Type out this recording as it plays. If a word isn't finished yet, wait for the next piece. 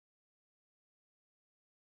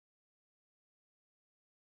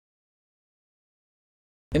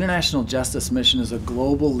International Justice Mission is a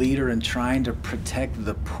global leader in trying to protect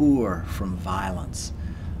the poor from violence.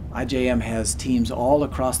 IJM has teams all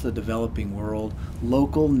across the developing world,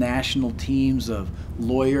 local, national teams of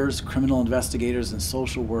lawyers, criminal investigators, and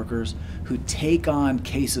social workers who take on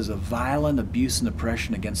cases of violent abuse and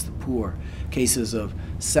oppression against the poor, cases of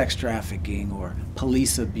sex trafficking or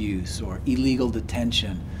police abuse or illegal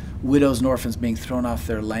detention, widows and orphans being thrown off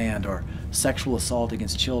their land, or sexual assault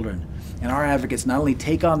against children. And our advocates not only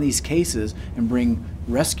take on these cases and bring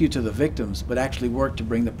rescue to the victims, but actually work to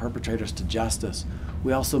bring the perpetrators to justice.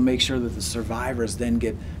 We also make sure that the survivors then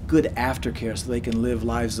get good aftercare so they can live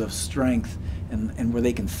lives of strength and where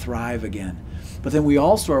they can thrive again. But then we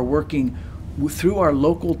also are working through our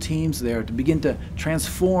local teams there to begin to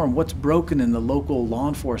transform what's broken in the local law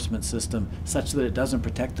enforcement system such that it doesn't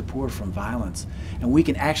protect the poor from violence. And we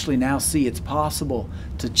can actually now see it's possible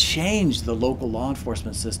to change the local law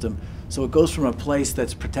enforcement system so it goes from a place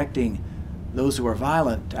that's protecting those who are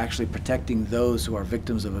violent to actually protecting those who are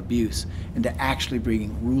victims of abuse, and to actually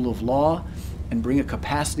bringing rule of law and bring a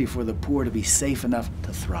capacity for the poor to be safe enough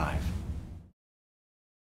to thrive.